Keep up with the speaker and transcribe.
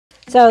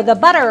So the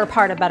butter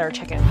part of butter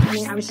chicken. I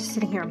mean, I was just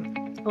sitting here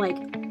like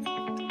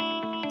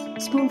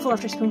spoonful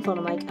after spoonful,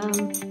 and I'm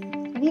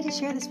like, I need to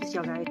share this with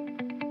y'all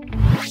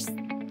guys.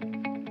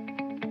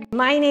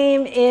 My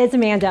name is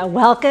Amanda.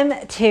 Welcome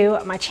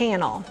to my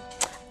channel.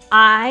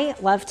 I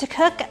love to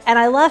cook and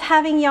I love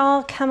having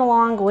y'all come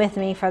along with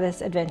me for this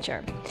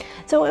adventure.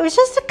 So it was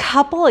just a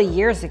couple of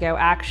years ago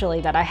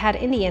actually that I had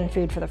Indian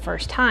food for the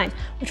first time,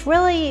 which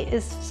really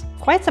is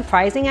quite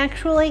surprising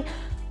actually,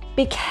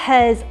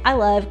 because I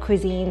love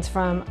cuisines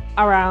from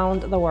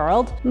around the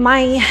world.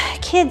 My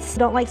kids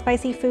don't like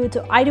spicy food,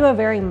 so I do a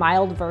very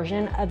mild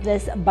version of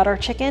this butter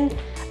chicken,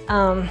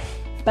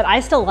 but I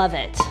still love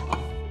it,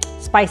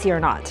 spicy or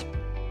not.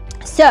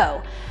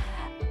 So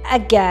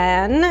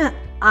again,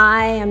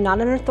 I am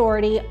not an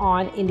authority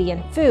on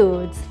Indian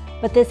foods,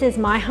 but this is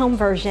my home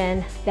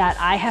version that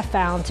I have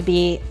found to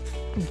be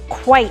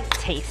quite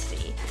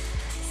tasty.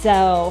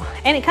 So,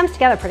 and it comes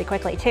together pretty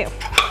quickly too.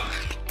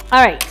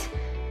 All right,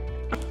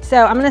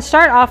 so I'm gonna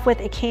start off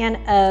with a can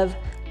of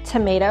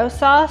tomato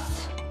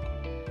sauce.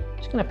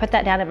 Just gonna put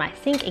that down in my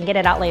sink and get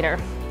it out later.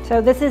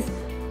 So this is,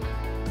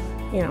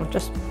 you know,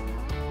 just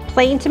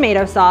plain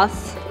tomato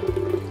sauce.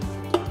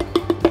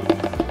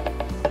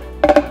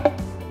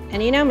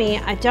 And you know me,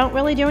 I don't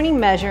really do any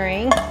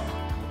measuring.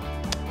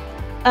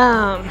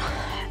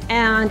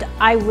 And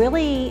I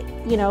really,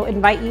 you know,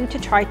 invite you to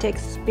try to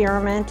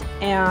experiment,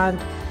 and,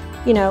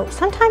 you know,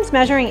 sometimes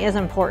measuring is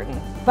important,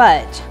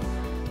 but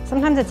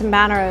sometimes it's a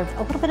matter of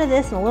a little bit of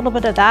this and a little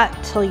bit of that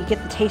till you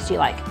get the taste you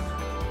like.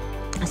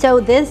 So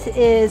this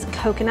is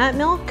coconut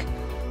milk,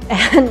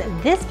 and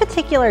this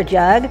particular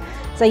jug,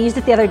 so I used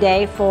it the other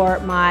day for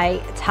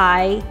my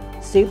Thai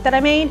soup that I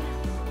made.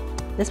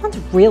 This one's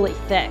really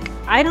thick.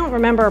 I don't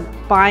remember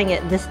buying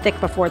it this thick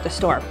before at the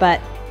store,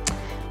 but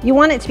you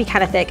want it to be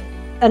kind of thick.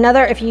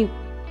 Another, if you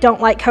don't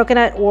like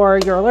coconut or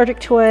you're allergic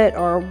to it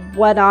or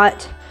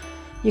whatnot,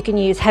 you can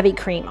use heavy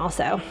cream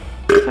also.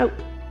 Oh.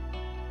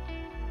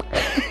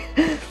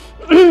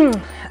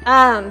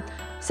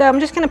 So I'm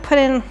just gonna put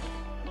in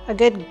a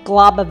good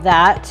glob of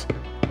that.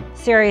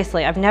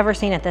 Seriously, I've never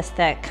seen it this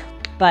thick,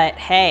 but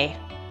hey,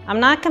 I'm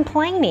not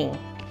complaining.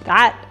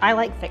 I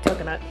like thick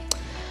coconut.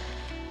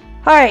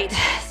 All right,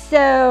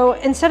 so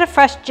instead of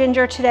fresh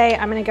ginger today,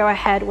 I'm gonna go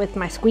ahead with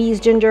my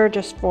squeezed ginger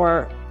just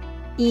for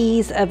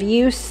ease of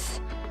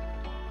use.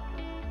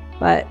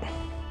 But,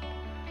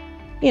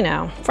 you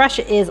know, fresh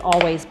is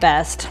always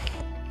best.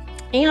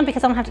 And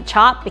because I don't have to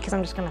chop, because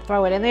I'm just gonna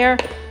throw it in there,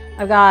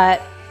 I've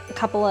got a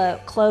couple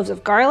of cloves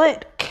of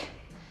garlic.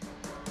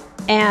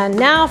 And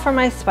now for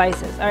my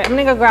spices. All right, I'm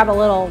gonna go grab a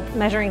little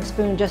measuring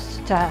spoon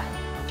just so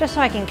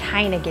I can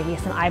kind of give you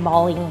some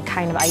eyeballing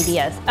kind of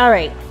ideas. All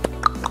right.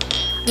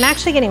 I'm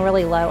actually getting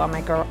really low on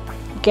my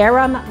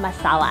garam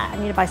masala. I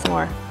need to buy some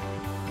more.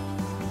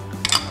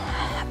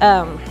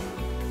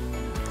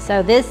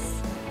 So this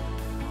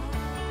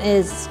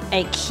is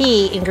a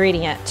key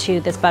ingredient to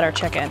this butter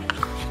chicken.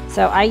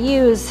 So I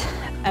use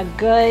a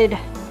good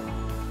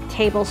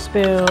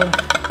tablespoon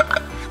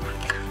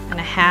and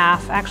a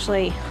half.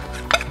 Actually,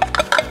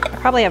 I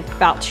probably have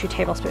about 2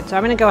 tablespoons. So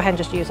I'm gonna go ahead and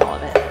just use all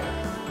of it.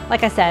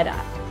 Like I said,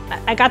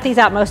 I got these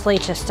out mostly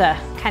just to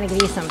kind of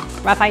give you some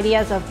rough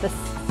ideas of the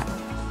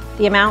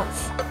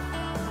amounts.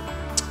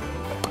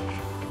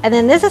 And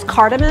then this is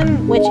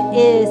cardamom, which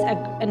is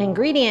an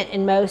ingredient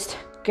in most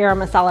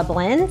garam masala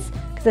blends,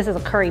 because this is a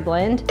curry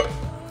blend.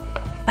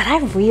 But I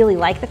really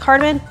like the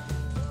cardamom.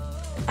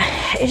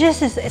 It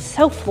just is, it's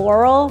so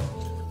floral,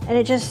 and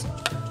it just,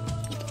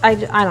 I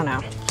don't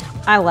know.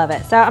 I love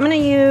it. So I'm gonna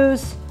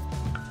use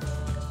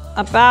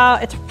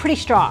about, it's pretty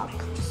strong.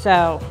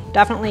 So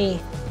definitely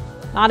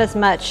not as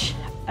much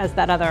as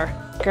that other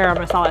garam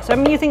masala. So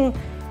I'm using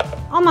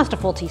almost a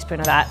full teaspoon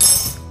of that.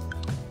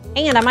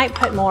 And I might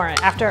put more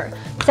after.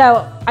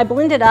 So I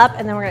blend it up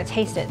and then we're gonna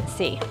taste it and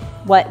see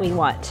what we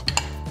want.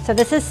 So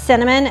this is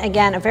cinnamon,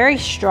 again, a very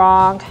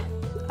strong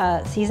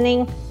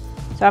seasoning.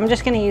 So I'm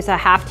just gonna use a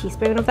half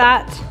teaspoon of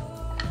that.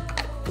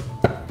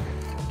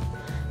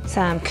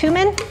 Some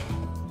cumin.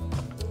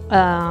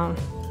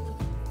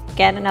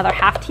 Again, another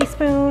half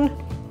teaspoon.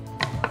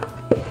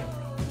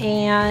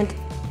 And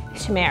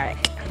turmeric.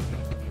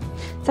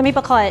 Some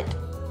people call it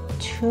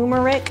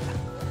turmeric,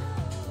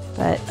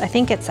 but I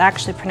think it's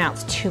actually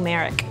pronounced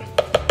turmeric.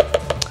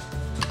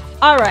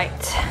 All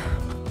right,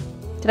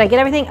 did I get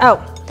everything? Oh,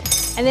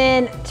 and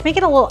then to make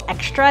it a little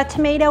extra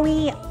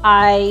tomatoey,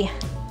 I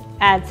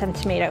add some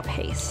tomato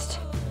paste,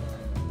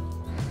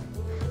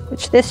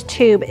 which this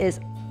tube is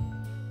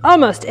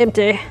almost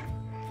empty.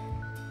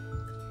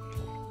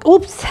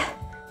 Oops,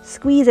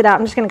 squeeze it out.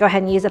 I'm just gonna go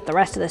ahead and use up the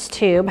rest of this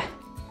tube.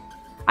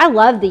 I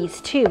love these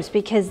tubes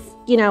because,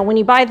 you know, when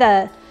you buy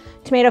the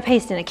tomato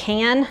paste in a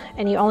can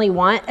and you only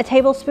want a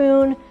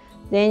tablespoon,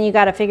 then you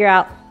got to figure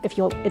out if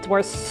it's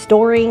worth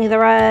storing the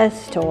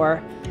rest, or,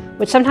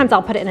 which sometimes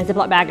I'll put it in a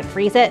Ziploc bag and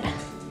freeze it.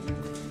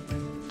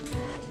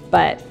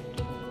 But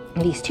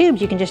in these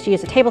tubes, you can just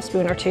use a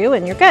tablespoon or 2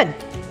 and you're good.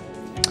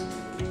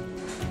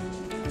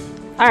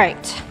 All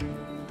right,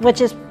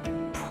 which is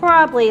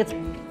probably, it's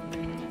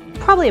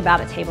probably about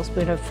a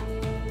tablespoon of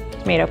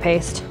tomato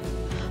paste.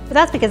 But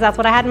that's because that's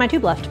what I had in my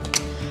tube left.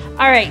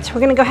 All right,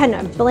 we're gonna go ahead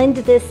and blend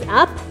this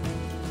up.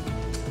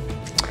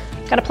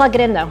 Gotta plug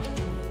it in though.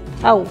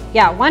 Oh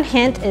yeah, one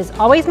hint is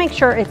always make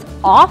sure it's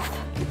off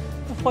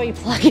before you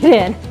plug it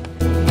in.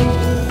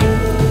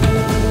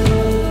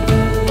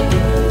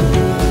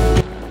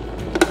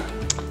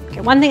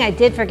 Okay, one thing I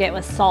did forget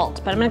was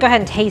salt, but I'm gonna go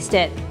ahead and taste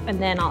it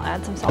and then I'll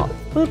add some salt.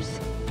 Oops.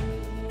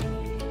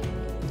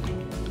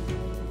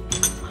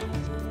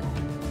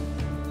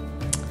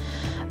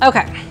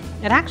 Okay,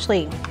 it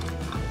actually,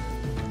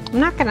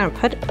 I'm not gonna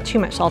put too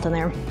much salt in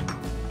there.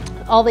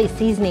 All these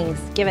seasonings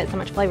give it so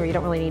much flavor, you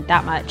don't really need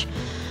that much.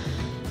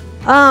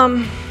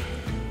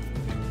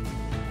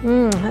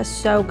 That's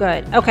so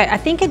good. Okay, I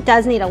think it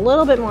does need a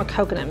little bit more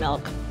coconut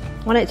milk.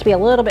 I want it to be a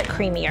little bit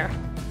creamier.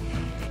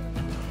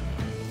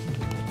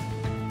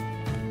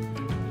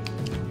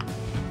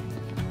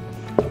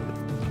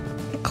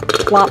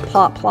 Plop,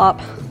 plop,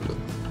 plop.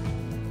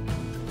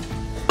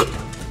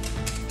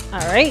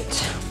 All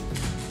right.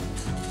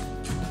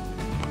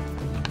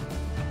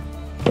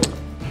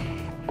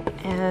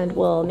 And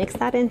we'll mix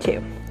that in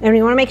too. And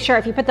you wanna make sure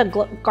if you put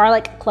the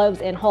garlic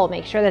cloves in whole,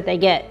 make sure that they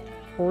get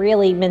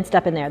really minced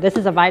up in there. This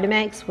is a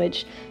Vitamix,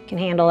 which can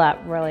handle that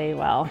really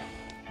well.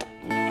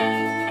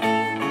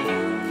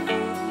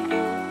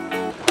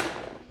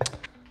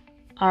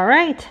 All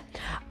right,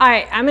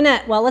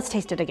 well, let's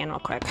taste it again real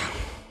quick.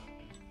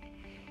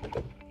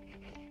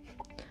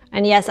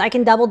 And yes, I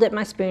can double dip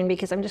my spoon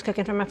because I'm just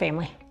cooking for my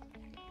family.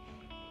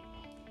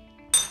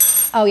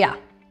 Oh yeah,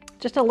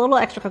 just a little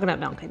extra coconut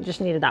milk, I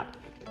just needed that.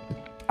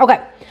 Okay,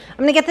 I'm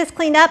gonna get this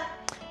cleaned up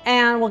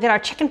and we'll get our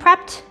chicken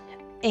prepped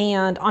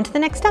and on to the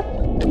next step.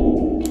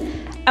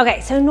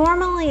 Okay, so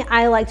normally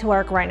I like to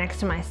work right next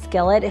to my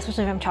skillet,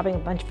 especially if I'm chopping a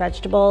bunch of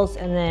vegetables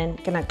and then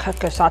gonna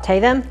cook or saute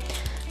them.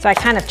 So I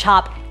kind of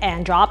chop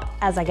and drop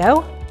as I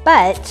go,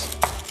 but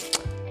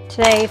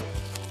today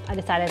I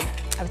decided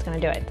I was gonna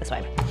do it this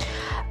way.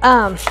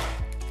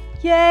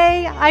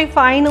 Yay, I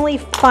finally,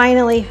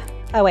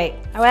 oh wait,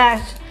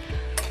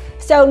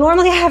 so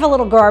normally I have a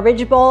little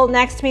garbage bowl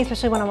next to me,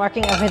 especially when I'm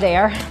working over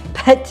there.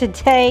 But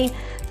today,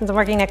 since I'm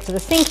working next to the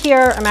sink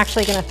here, I'm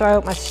actually gonna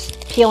throw my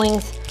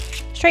peelings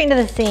straight into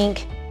the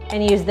sink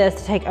and use this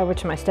to take over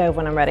to my stove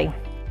when I'm ready.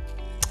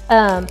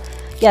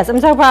 Yes, I'm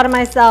so proud of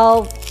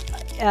myself.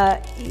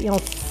 You'll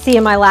see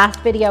in my last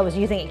video, I was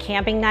using a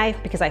camping knife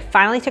because I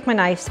finally took my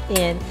knives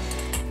in.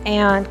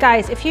 And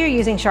guys, if you're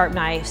using sharp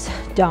knives,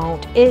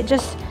 don't. It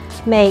just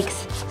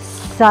makes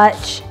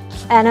such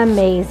an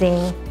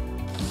amazing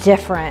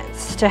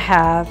difference to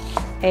have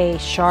a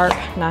sharp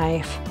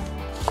knife.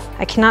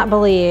 I cannot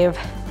believe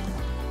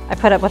I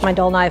put up with my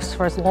dull knives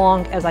for as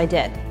long as I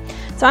did.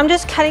 So I'm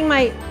just cutting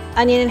my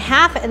onion in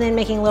half and then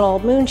making little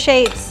moon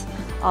shapes.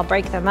 I'll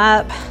break them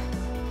up.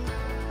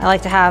 I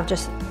like to have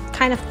just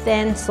kind of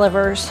thin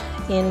slivers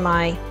in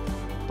my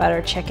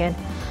buttered chicken.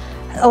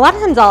 A lot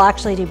of times I'll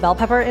actually do bell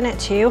pepper in it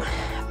too,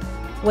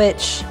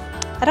 which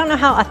I don't know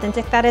how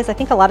authentic that is. I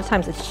think a lot of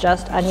times it's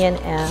just onion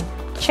and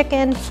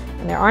chicken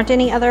and there aren't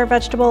any other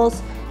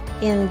vegetables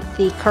in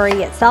the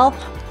curry itself,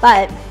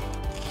 but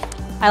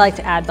I like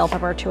to add bell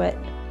pepper to it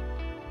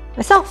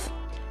myself.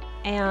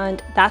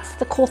 And that's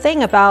the cool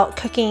thing about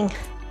cooking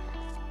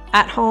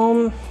at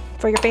home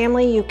for your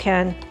family. You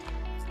can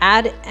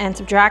add and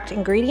subtract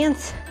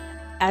ingredients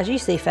as you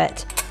see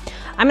fit.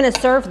 I'm gonna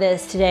serve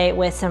this today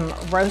with some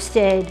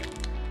roasted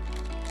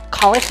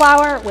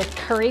cauliflower with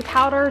curry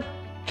powder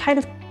kind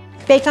of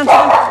baked on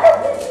top.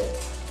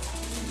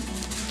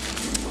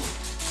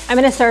 I'm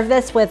gonna serve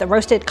this with a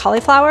roasted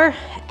cauliflower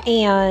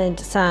and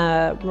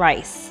some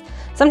rice.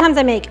 Sometimes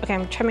I make, okay,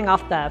 I'm trimming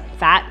off the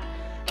fat.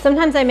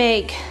 Sometimes I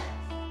make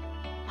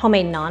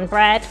homemade naan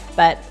bread,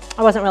 but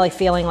I wasn't really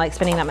feeling like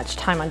spending that much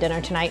time on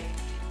dinner tonight.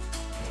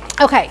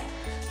 Okay,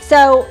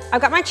 so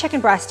I've got my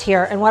chicken breast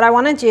here, and what I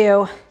wanna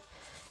do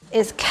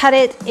is cut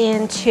it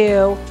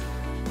into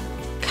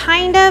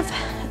kind of,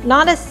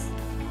 not as,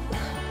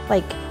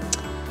 like,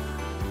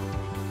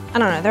 I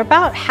don't know, they're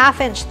about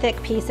 1/2 inch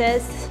thick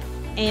pieces,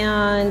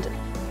 and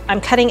I'm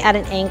cutting at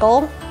an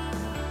angle.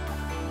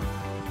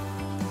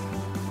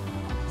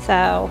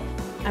 So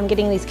I'm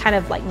getting these kind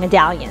of like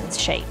medallions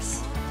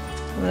shapes.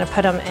 I'm gonna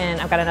put them in,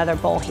 I've got another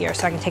bowl here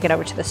so I can take it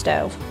over to the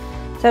stove.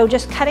 So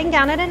just cutting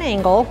down at an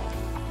angle,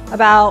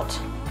 about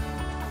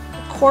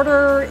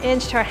 1/4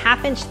 inch to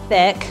 1/2 inch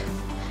thick.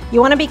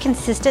 You wanna be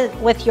consistent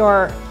with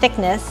your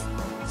thickness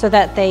so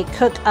that they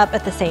cook up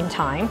at the same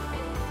time.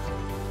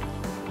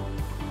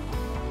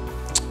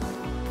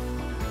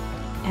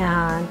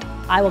 And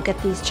I will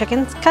get these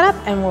chickens cut up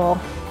and we'll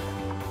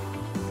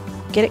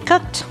get it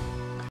cooked.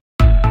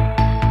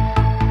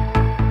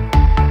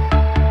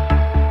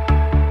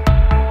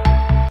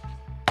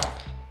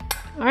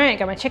 All right,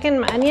 got my chicken,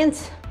 my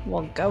onions.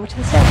 We'll go to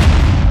the stove.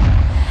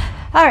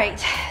 All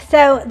right,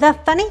 so the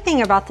funny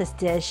thing about this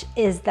dish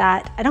is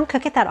that I don't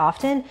cook it that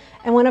often.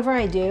 And whenever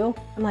I do,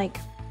 I'm like,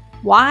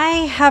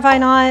 why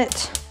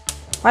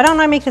don't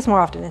I make this more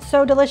often? It's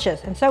so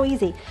delicious and so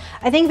easy.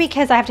 I think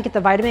because I have to get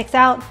the Vitamix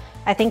out,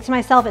 I think to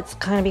myself, it's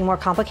gonna be more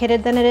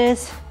complicated than it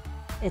is.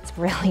 It's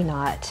really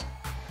not.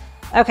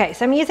 Okay,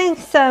 so I'm using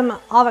some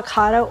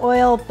avocado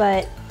oil,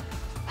 but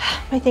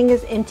my thing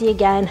is empty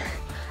again.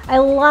 I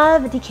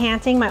love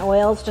decanting my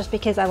oils just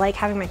because I like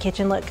having my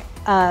kitchen look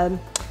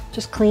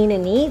just clean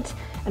and neat,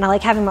 and I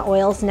like having my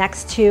oils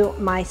next to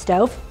my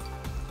stove.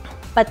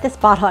 But this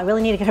bottle, I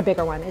really need to get a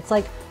bigger one. It's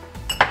like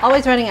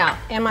always running out.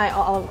 And my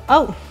olive,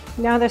 oh,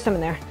 no, there's some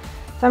in there.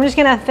 So I'm just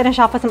gonna finish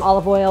off with some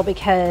olive oil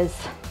because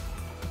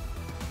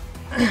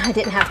I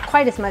didn't have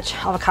quite as much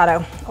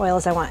avocado oil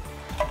as I want.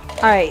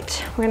 All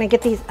right, we're gonna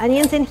get these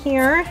onions in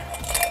here.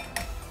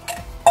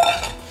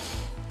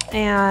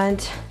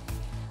 And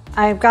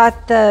I've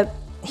got the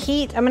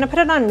heat, I'm gonna put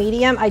it on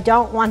medium. I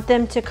don't want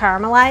them to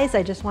caramelize.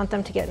 I just want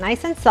them to get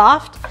nice and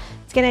soft.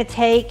 It's gonna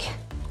take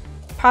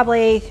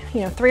probably,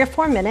 3 or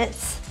 4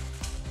 minutes,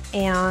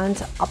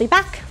 and I'll be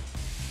back.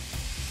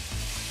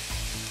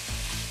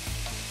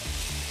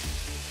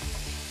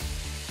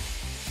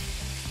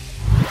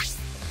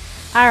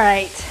 All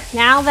right,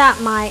 now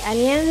that my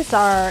onions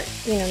are,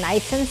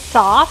 nice and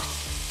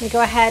soft, let me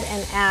go ahead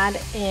and add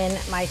in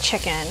my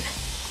chicken.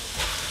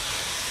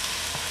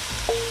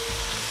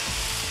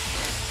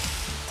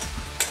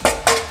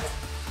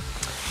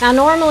 Now,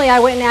 normally I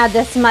wouldn't add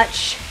this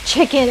much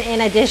chicken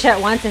in a dish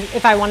at once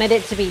if I wanted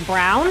it to be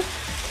brown,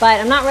 but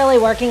I'm not really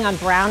working on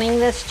browning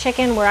this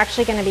chicken. We're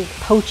actually gonna be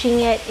poaching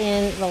it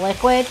in the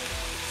liquid,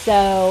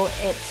 so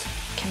it's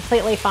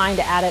completely fine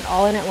to add it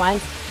all in at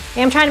once.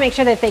 And I'm trying to make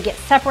sure that they get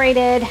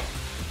separated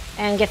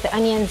and get the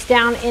onions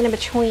down in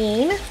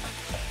between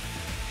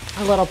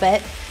a little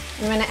bit.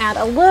 I'm gonna add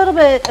a little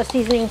bit of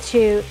seasoning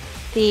to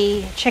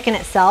the chicken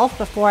itself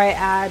before I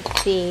add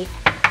the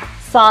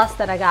sauce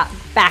that I got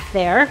back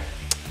there.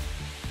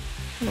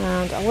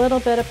 And a little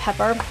bit of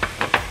pepper.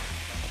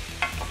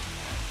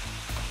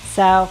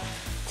 So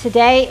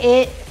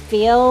today it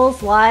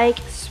feels like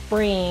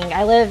spring.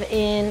 I live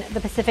in the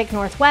Pacific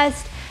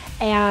Northwest,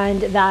 and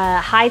the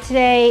high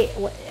today,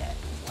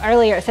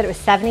 earlier it said it was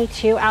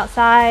 72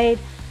 outside.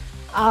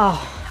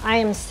 Oh, I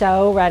am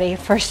so ready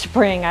for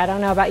spring. I don't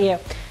know about you.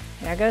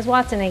 There goes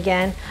Watson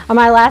again. On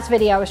my last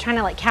video, I was trying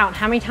to count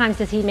how many times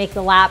does he make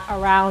the lap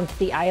around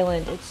the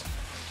island. It's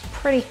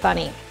pretty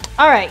funny.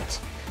 All right,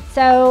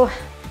 so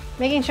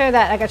making sure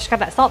that I just got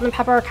that salt and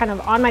pepper kind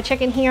of on my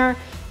chicken here,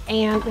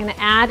 and I'm gonna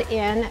add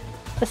in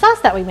the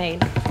sauce that we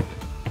made.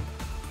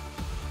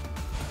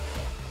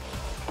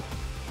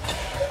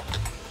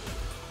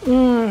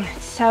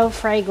 It's so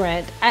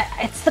fragrant.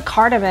 It's the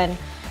cardamom.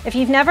 If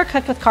you've never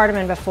cooked with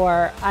cardamom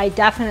before, I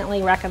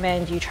definitely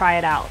recommend you try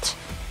it out.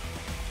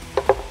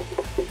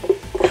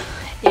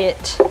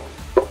 It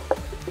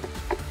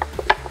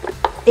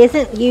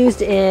isn't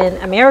used in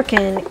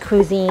American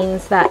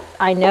cuisines that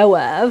I know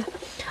of.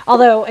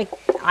 Although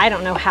I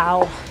don't know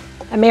how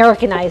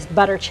Americanized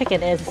butter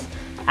chicken is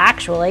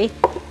actually.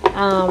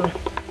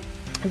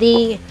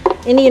 The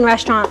Indian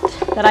restaurant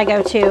that I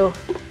go to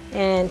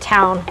in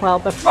town, well,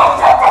 before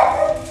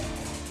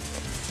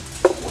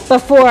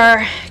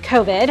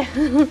COVID,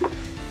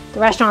 the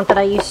restaurant that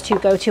I used to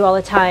go to all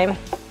the time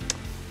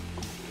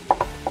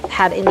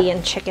had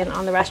Indian chicken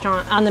on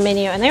the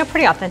menu, and they were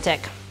pretty authentic.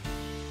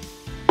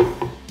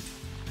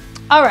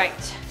 All right,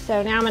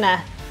 so now I'm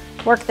gonna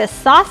work this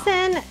sauce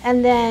in,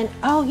 and then,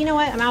 oh, you know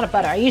what? I'm out of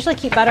butter. I usually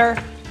keep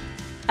butter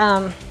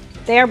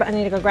there, but I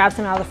need to go grab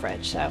some out of the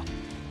fridge. So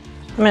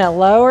I'm gonna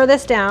lower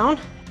this down.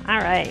 All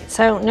right,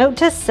 so note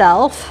to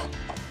self,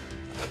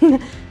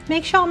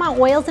 make sure all my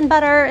oils and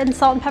butter and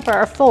salt and pepper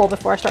are full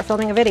before I start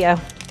filming a video.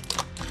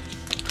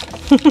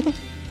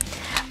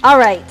 All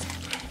right,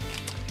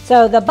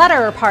 so the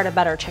butter part of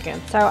butter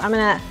chicken. So I'm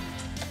gonna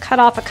cut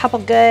off a couple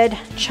good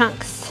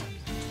chunks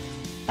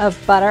of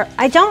butter.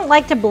 I don't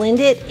like to blend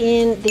it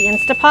in the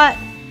Instapot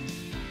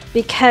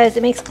because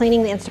it makes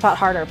cleaning the Instapot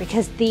harder,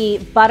 because the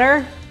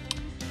butter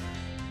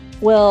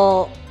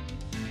will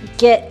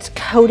get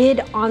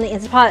coated on the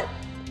Instapot.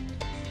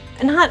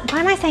 Why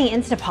am I saying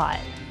Instapot?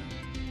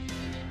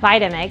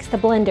 Vitamix, the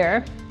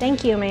blender.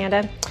 Thank you,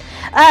 Amanda.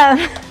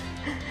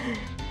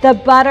 The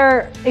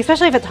butter,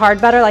 especially if it's hard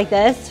butter like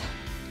this,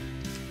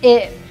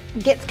 it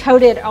gets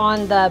coated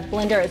on the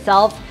blender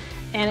itself,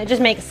 and it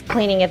just makes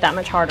cleaning it that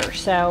much harder.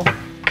 So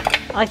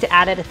I like to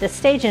add it at this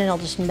stage, and it'll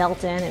just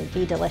melt in and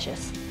be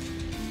delicious.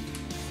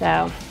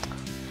 So,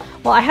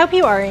 well, I hope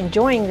you are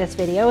enjoying this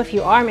video. If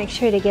you are, make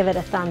sure to give it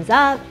a thumbs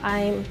up.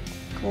 I'm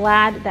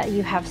glad that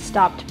you have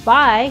stopped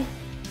by.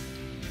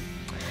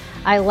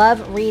 I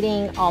love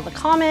reading all the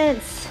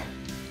comments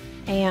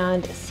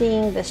and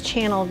seeing this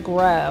channel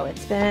grow.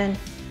 It's been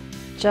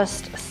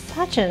just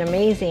such an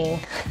amazing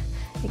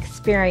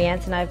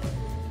experience, and I've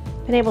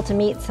been able to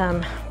meet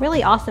some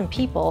really awesome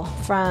people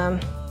from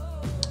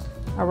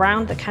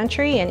around the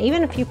country, and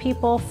even a few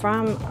people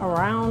from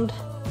around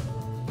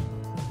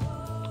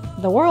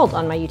the world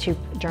on my YouTube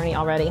journey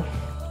already.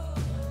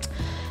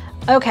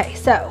 Okay,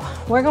 so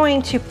we're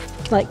going to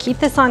keep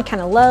this on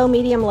kind of low,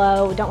 medium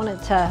low. We don't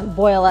want it to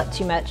boil up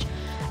too much.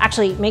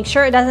 Actually, make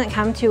sure it doesn't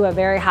come to a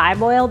very high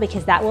boil,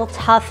 because that will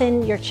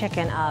toughen your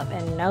chicken up,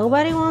 and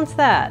nobody wants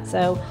that.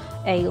 So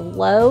A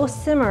low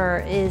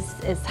simmer is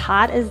as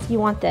hot as you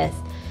want this.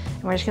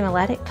 And we're just gonna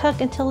let it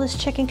cook until this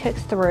chicken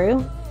cooks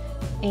through.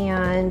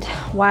 And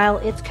while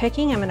it's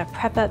cooking, I'm gonna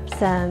prep up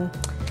some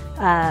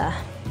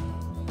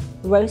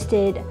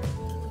roasted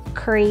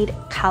curried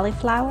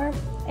cauliflower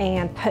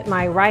and put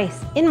my rice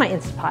in my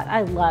Instant Pot.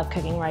 I love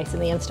cooking rice in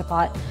the Instant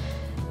Pot.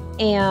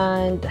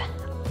 And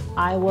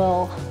I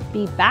will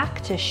be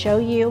back to show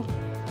you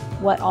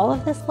what all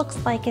of this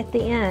looks like at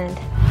the end.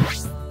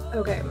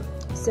 Okay,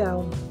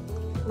 so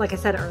like I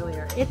said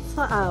earlier, it's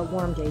a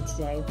warm day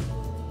today.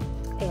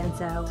 And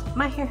so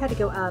my hair had to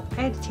go up.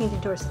 I had to change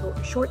into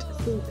a short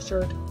sleeve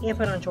shirt and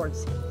put on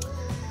shorts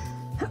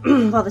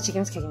while the chicken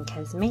was cooking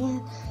because,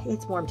 man,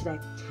 it's warm today.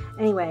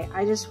 Anyway,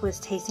 I just was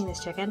tasting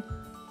this chicken.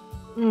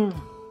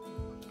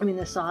 I mean,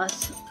 the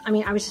sauce. I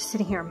mean, I was just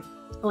sitting here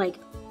like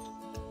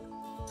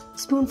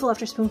spoonful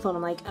after spoonful. And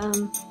I'm like,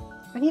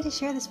 I need to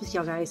share this with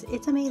y'all guys.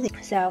 It's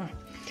amazing. So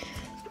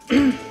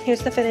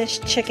here's the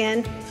finished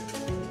chicken.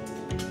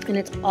 And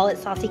it's all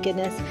its saucy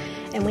goodness.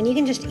 And when you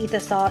can just eat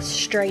the sauce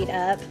straight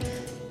up,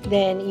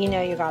 then you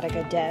know you got a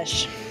good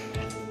dish.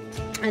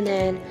 And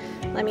then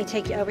let me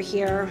take you over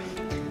here.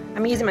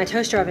 I'm using my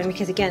toaster oven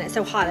because, again, it's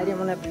so hot. I didn't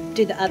want to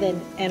do the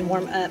oven and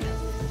warm up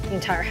the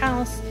entire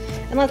house.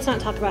 And let's not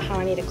talk about how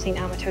I need to clean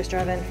out my toaster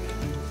oven.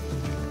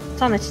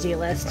 It's on the to-do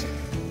list.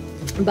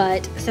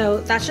 But so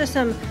that's just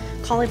some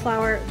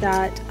cauliflower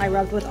that I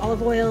rubbed with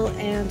olive oil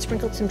and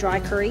sprinkled some dry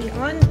curry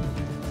on.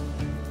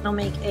 It'll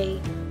make a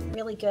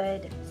really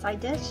good side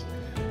dish.